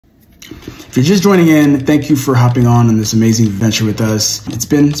If you're just joining in, thank you for hopping on this amazing adventure with us. It's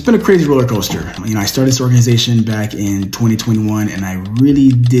been a crazy roller coaster. You know, I started this organization back in 2021, and I really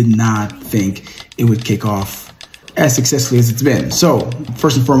did not think it would kick off as successfully as it's been. So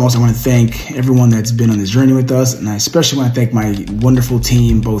first and foremost, I want to thank everyone that's been on this journey with us. And I especially want to thank my wonderful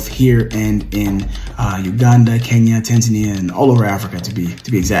team, both here and in Uganda, Kenya, Tanzania, and all over Africa to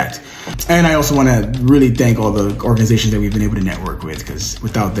be exact. And I also want to really thank all the organizations that we've been able to network with, because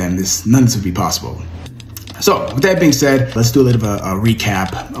without them, none of this would be possible. So with that being said, let's do a little bit of a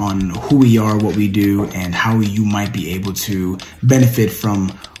recap on who we are, what we do, and how you might be able to benefit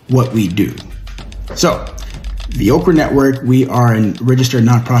from what we do. So the Okra Network, we are a registered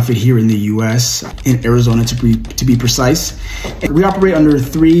nonprofit here in the US, in Arizona to be precise. And we operate under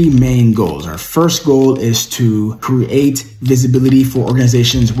three main goals. Our first goal is to create visibility for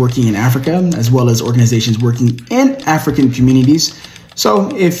organizations working in Africa, as well as organizations working in African communities.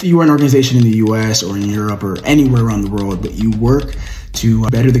 So if you are an organization in the US or in Europe or anywhere around the world, but you work to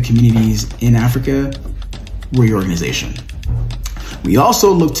better the communities in Africa, we're your organization. We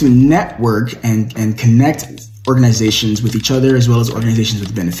also look to network and connect organizations with each other, as well as organizations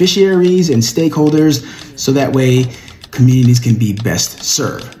with beneficiaries and stakeholders, so that way communities can be best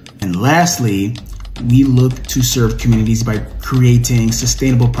served. And lastly, we look to serve communities by creating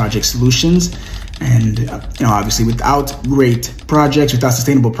sustainable project solutions. And obviously without great projects, without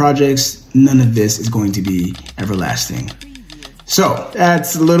sustainable projects, none of this is going to be everlasting. So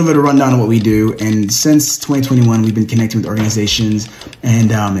that's a little bit of a rundown of what we do. And since 2021, we've been connecting with organizations.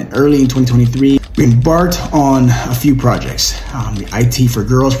 And early in 2023, we embarked on a few projects. The IT for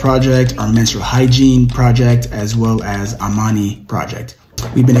Girls project, our Menstrual Hygiene project, as well as Amani project.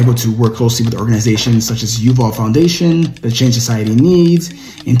 We've been able to work closely with organizations such as Yuval Foundation, The Change Society Needs,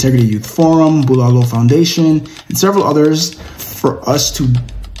 Integrity Youth Forum, Bulalo Foundation, and several others for us to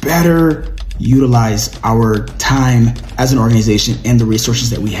better utilize our time as an organization and the resources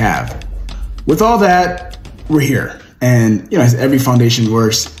that we have. With all that, we're here. And as every foundation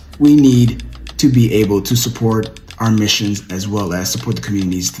works, we need to be able to support our missions as well as support the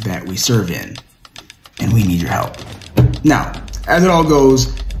communities that we serve in. And we need your help. Now, as it all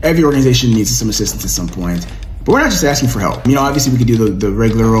goes, every organization needs some assistance at some point. But we're not just asking for help. Obviously we could do the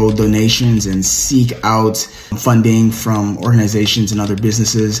regular old donations and seek out funding from organizations and other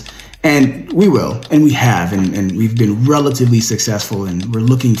businesses. And we will, and we have, and we've been relatively successful, and we're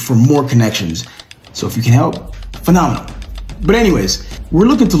looking for more connections. So if you can help, phenomenal. But anyways, we're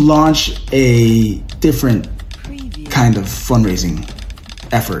looking to launch a different kind of fundraising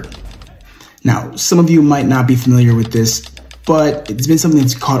effort. Now, some of you might not be familiar with this, but it's been something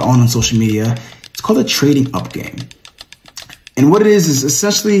that's caught on social media. It's called a trading up game. And what it is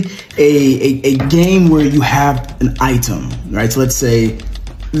essentially a game where you have an item, right? So let's say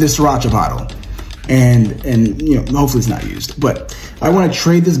this sriracha bottle, and hopefully it's not used, but I want to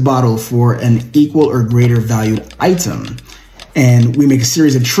trade this bottle for an equal or greater valued item. And we make a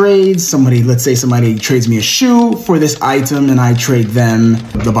series of trades. Let's say somebody trades me a shoe for this item, and I trade them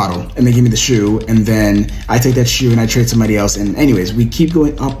the bottle, and they give me the shoe, and then I take that shoe and I trade somebody else. And anyways, we keep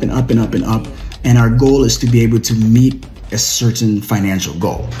going up and up and up and up. And our goal is to be able to meet a certain financial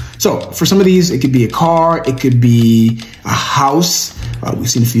goal. So for some of these, it could be a car, it could be a house. We've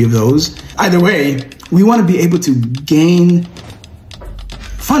seen a few of those. Either way, we want to be able to gain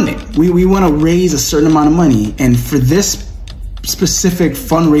funding. We want to raise a certain amount of money. And for this specific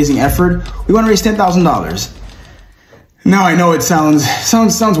fundraising effort, we want to raise $10,000. Now I know it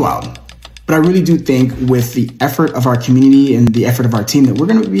sounds wild, but I really do think with the effort of our community and the effort of our team that we're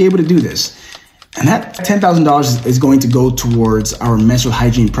going to be able to do this. And that $10,000 is going to go towards our menstrual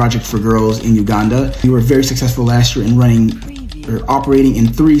hygiene project for girls in Uganda. We were very successful last year in operating in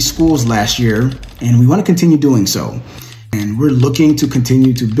 3 schools last year, and we want to continue doing so. And we're looking to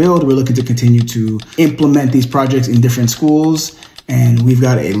continue to build. We're looking to continue to implement these projects in different schools. And we've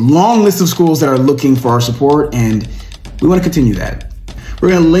got a long list of schools that are looking for our support, and we want to continue that.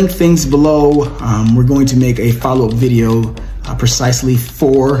 We're going to link things below. We're going to make a follow-up video precisely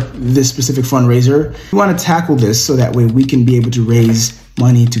for this specific fundraiser. We want to tackle this so that way we can be able to raise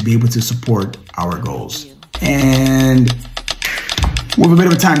money to be able to support our goals. And we have a bit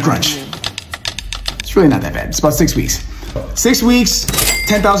of a time crunch. It's really not that bad. It's about 6 weeks. 6 weeks,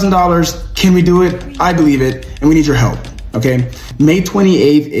 $10,000. Can we do it? I believe it, and we need your help. Okay. May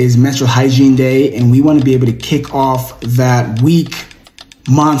 28th is Menstrual Hygiene Day, and we want to be able to kick off that week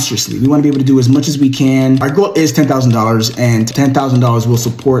monstrously. We want to be able to do as much as we can. Our goal is $10,000, and $10,000 will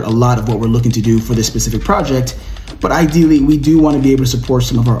support a lot of what we're looking to do for this specific project. But ideally, we do want to be able to support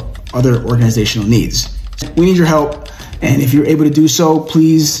some of our other organizational needs. We need your help. And if you're able to do so,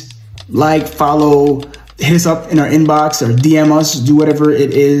 please Like, follow, hit us up in our inbox or DM us, do whatever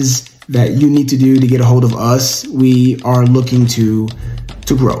it is that you need to do to get a hold of us. We are looking to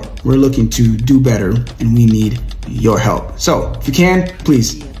grow. We're looking to do better, and we need your help. So if you can,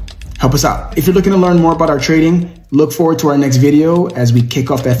 please help us out. If you're looking to learn more about our trading, look forward to our next video as we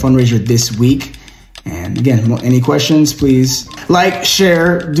kick off that fundraiser this week. And again, any questions, please like,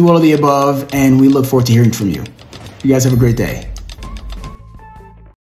 share, do all of the above, and we look forward to hearing from you. You guys have a great day.